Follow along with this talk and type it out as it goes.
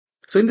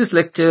So in this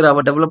lecture,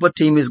 our developer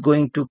team is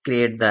going to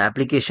create the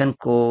application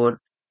code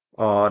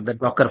or the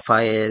Docker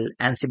file,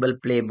 Ansible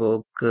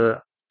playbook,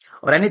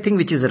 or anything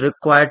which is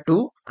required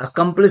to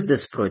accomplish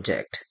this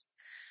project.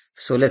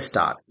 So let's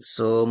start.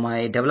 So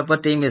my developer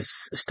team is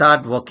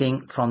start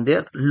working from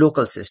their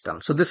local system.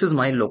 So this is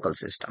my local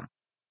system.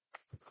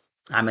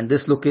 I'm in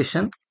this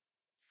location,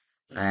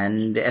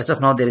 and as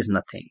of now there is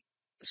nothing.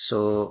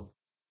 So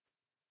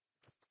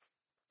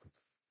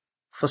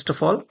first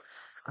of all,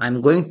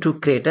 I'm going to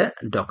create a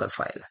Docker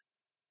file.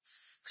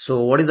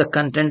 So what is the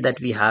content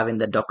that we have in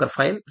the Docker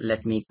file?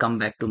 Let me come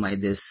back to my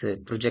this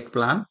project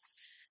plan.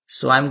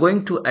 So I'm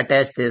going to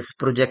attach this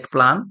project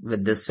plan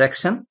with this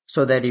section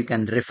so that you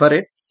can refer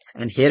it.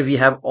 And here we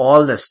have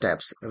all the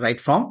steps, right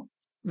from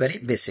very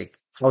basic,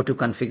 how to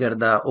configure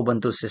the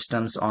Ubuntu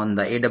systems on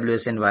the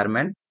AWS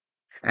environment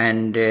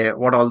and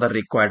what all the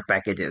required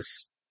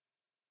packages.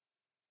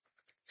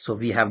 So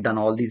we have done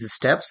all these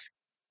steps.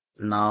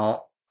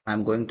 Now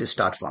I'm going to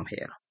start from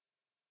here.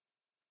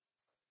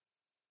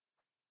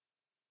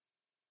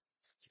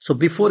 So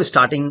before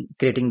starting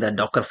creating the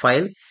Docker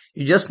file,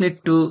 you just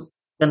need to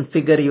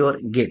configure your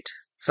Git.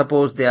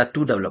 Suppose there are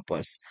two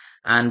developers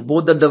and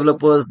both the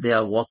developers, they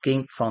are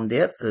working from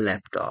their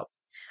laptop,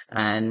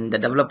 and the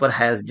developer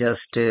has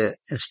just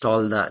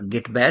installed the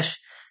Git bash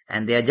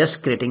and they are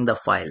just creating the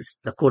files,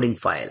 the coding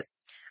file.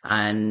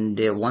 And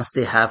once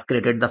they have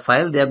created the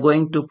file, they are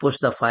going to push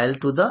the file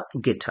to the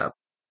GitHub.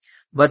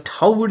 But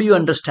how would you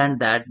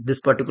understand that this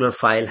particular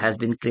file has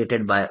been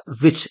created by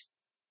which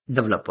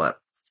developer?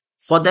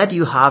 For that,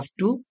 you have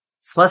to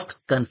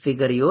first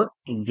configure your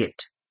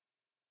Git.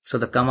 So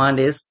the command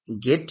is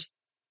git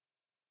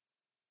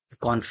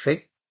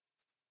config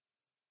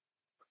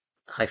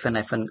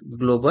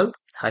global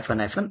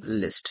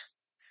list.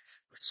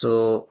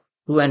 So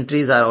two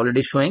entries are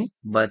already showing,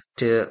 but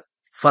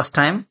first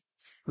time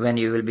when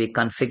you will be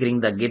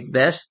configuring the Git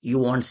bash, you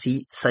won't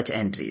see such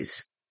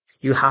entries.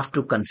 You have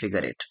to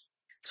configure it.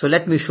 So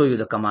let me show you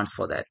the commands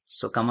for that.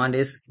 So command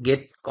is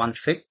git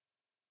config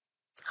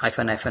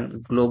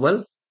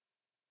global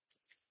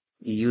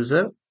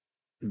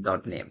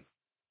user.name.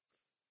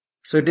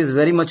 So it is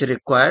very much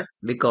required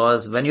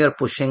because when you are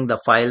pushing the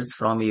files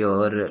from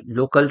your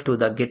local to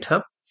the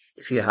GitHub,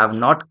 if you have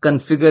not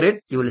configured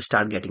it, you will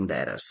start getting the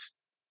errors.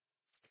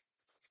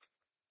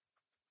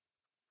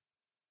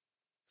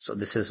 So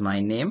this is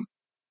my name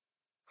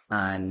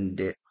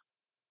and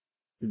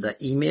the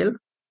email.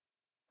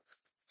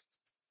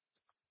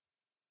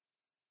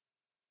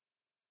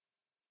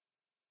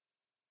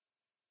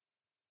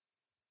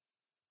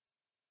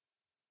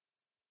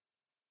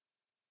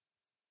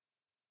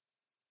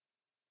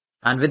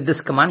 And with this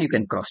command, you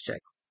can cross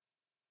check.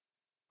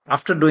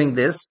 After doing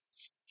this,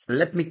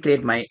 let me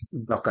create my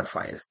Docker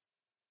file.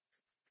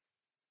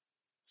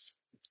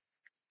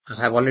 I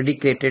have already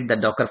created the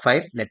Docker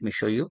file. Let me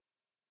show you.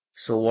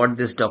 So what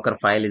this Docker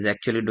file is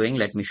actually doing,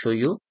 let me show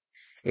you.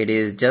 It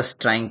is just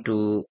trying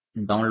to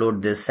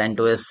download this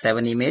CentOS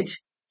 7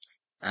 image,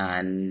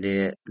 and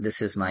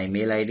this is my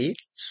mail ID.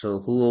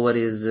 So whoever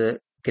is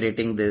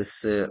creating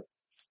this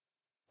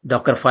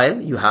Docker file,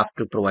 you have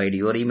to provide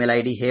your email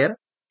ID here.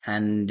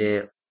 And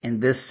in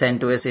this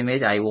CentOS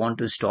image, I want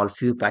to install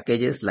few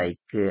packages like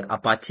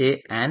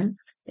Apache and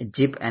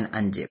zip and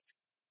unzip.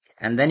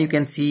 And then you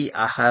can see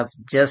I have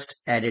just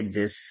added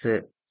this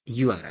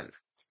URL.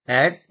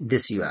 Add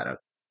this URL.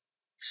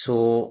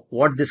 So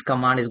what this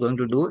command is going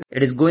to do,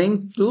 it is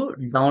going to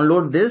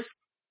download this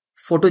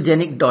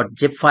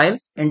photogenic.zip file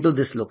into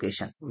this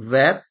location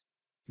where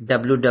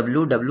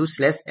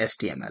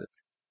www/html.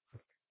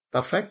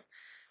 Perfect.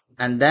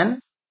 And then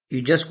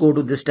you just go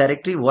to this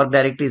directory. Work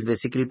directory is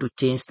basically to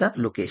change the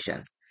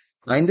location.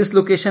 Now in this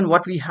location,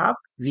 what we have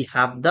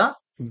the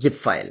zip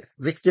file.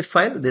 Which zip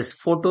file? This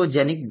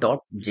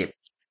photogenic.zip.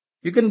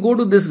 You can go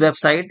to this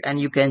website and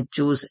you can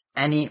choose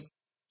any,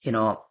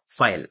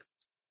 file.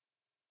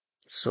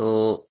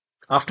 So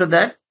after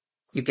that,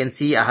 you can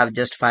see I have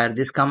just fired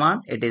this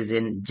command. It is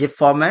in zip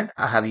format.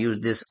 I have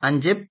used this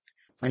unzip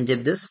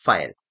this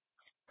file.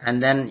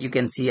 And then you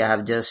can see I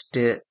have just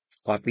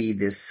copy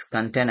this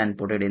content and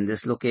put it in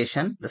this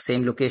location, the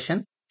same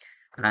location.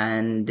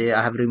 And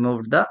I have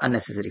removed the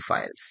unnecessary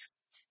files.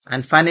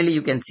 And finally,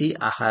 you can see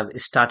I have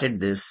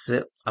started this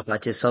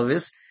Apache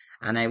service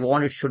and I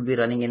want it should be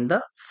running in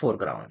the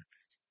foreground.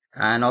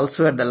 And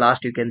also at the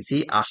last, you can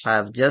see I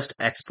have just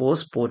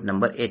exposed port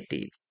number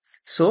 80.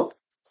 So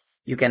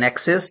you can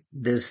access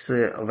this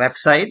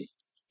website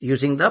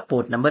using the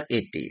port number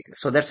 80.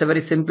 So that's a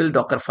very simple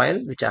Docker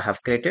file which I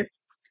have created.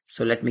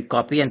 So let me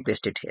copy and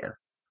paste it here.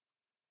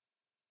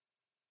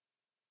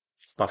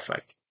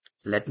 Perfect.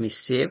 Let me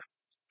save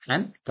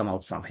and come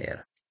out from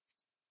here.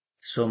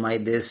 So my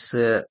this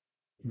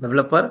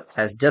developer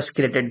has just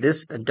created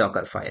this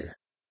Docker file.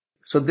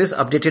 So this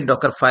updated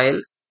Docker file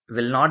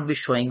will not be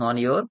showing on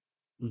your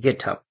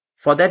GitHub.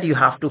 For that, you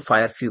have to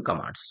fire few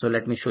commands. So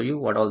let me show you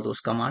what all those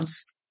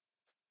commands.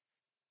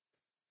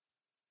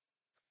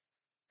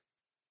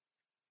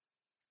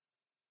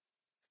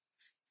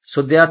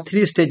 So there are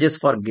three stages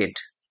for Git: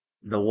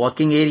 the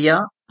working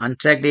area,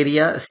 untracked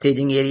area,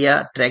 staging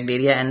area, tracked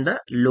area, and the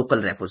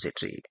local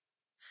repository.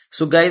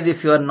 So guys,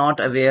 if you are not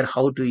aware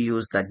how to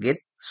use the Git,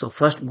 so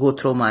first go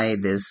through my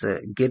this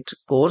Git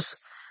course.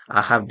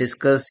 I have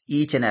discussed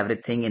each and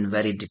everything in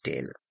very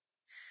detail.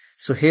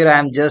 So here I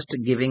am just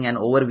giving an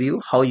overview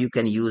how you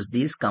can use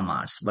these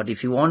commands. But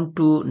if you want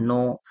to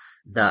know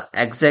the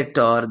exact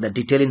or the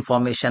detailed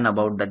information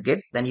about the Git,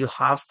 then you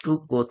have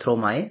to go through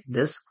my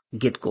this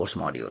Git course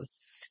module.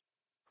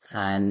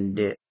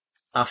 And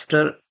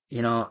after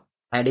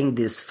adding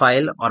this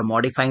file or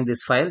modifying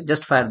this file,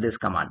 just fire this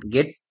command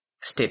git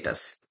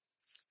status.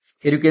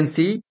 Here you can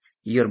see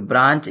your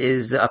branch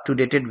is up to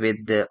date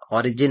with the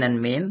origin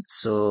and main.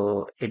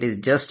 So it is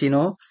just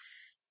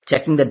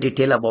checking the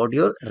detail about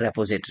your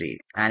repository,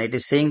 and it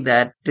is saying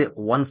that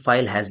one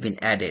file has been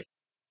added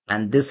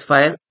and this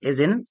file is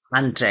in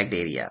untracked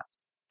area.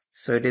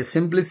 So it is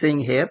simply saying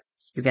here,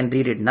 you can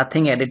read it,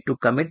 nothing added to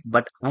commit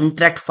but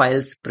untracked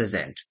files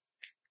present.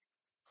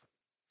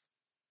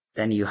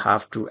 Then you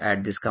have to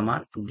add this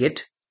command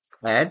git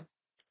add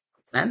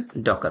and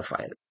docker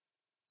file.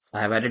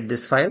 I have added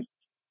this file.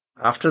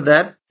 After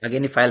that,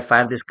 again, if I'll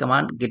fire this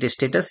command git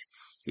status,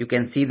 you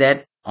can see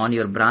that on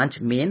your branch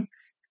main.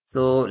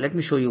 So let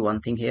me show you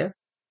one thing here.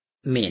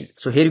 Main.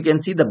 So here you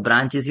can see the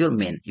branch is your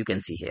main. You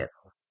can see here.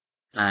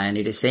 And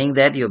it is saying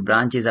that your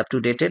branch is up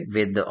to date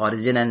with the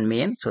origin and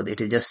main. So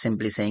it is just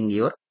simply saying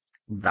your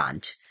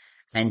branch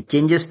and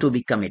changes to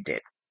be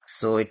committed.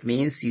 So it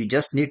means you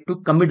just need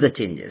to commit the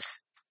changes.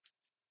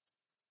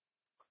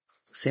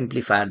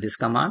 Simply fire this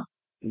command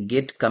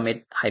git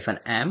commit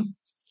 -m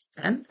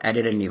and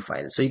added a new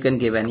file. So you can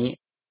give any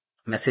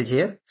message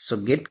here. So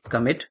git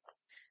commit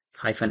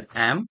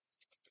 -m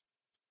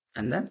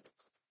and then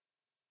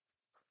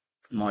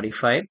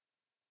modified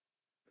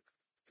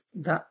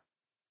the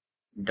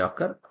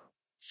docker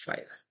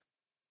file.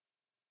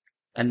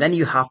 And then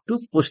you have to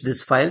push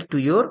this file to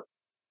your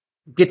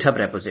GitHub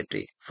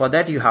repository. For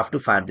that, you have to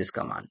fire this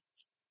command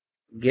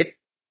git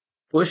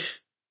push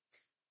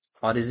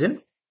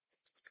origin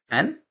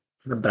and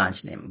the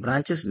branch name.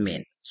 Branch is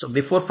main. So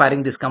before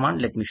firing this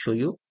command, let me show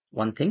you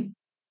one thing.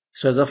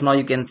 So as of now,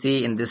 you can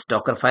see in this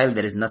Docker file,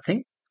 there is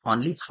nothing,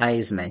 only hi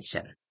is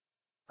mentioned.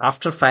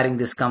 After firing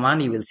this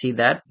command, you will see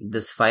that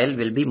this file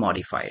will be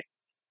modified.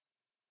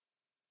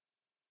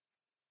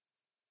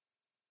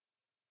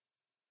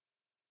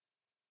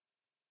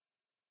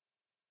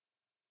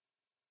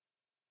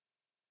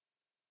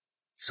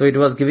 So it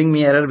was giving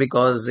me error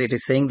because it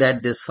is saying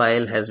that this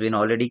file has been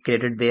already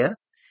created there,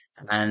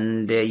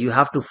 and you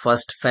have to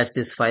first fetch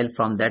this file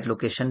from that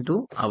location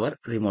to our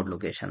remote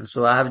location.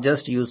 So I have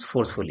just used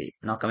forcefully.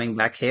 Now coming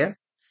back here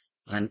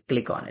and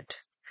click on it.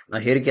 Now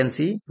here you can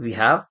see we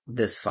have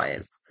this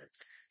file.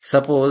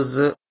 Suppose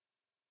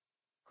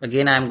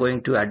again I am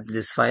going to add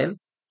this file,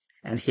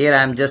 and here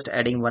I am just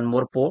adding one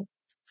more port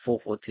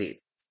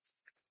 443.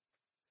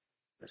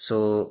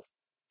 So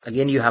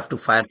again you have to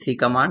fire three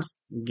commands.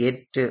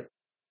 Git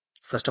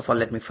first of all,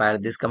 let me fire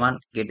this command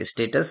git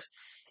status.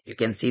 You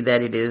can see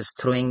that it is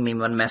throwing me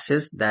one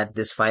message that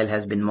this file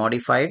has been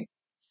modified.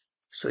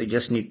 So you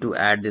just need to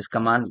add this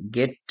command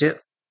git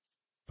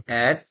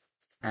add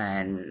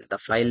and the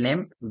file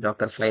name,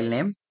 docker file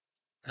name,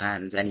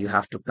 and then you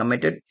have to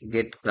commit it,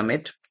 git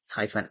commit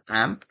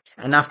 -m,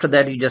 and after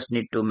that you just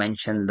need to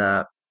mention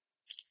the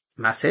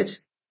message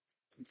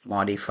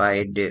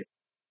modified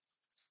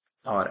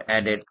or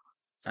added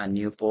a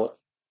new port,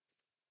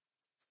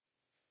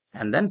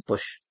 and then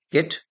push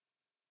git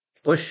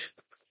push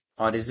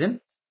origin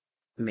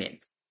main.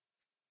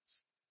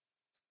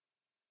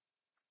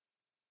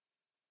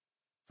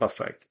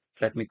 Perfect.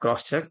 Let me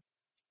cross check.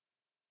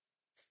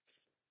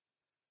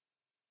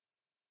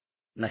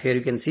 Now here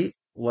you can see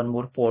one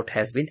more port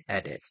has been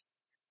added.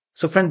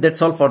 So friend,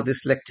 that's all for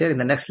this lecture. In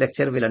the next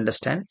lecture, we'll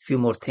understand few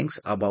more things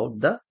about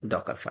the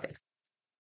Docker file.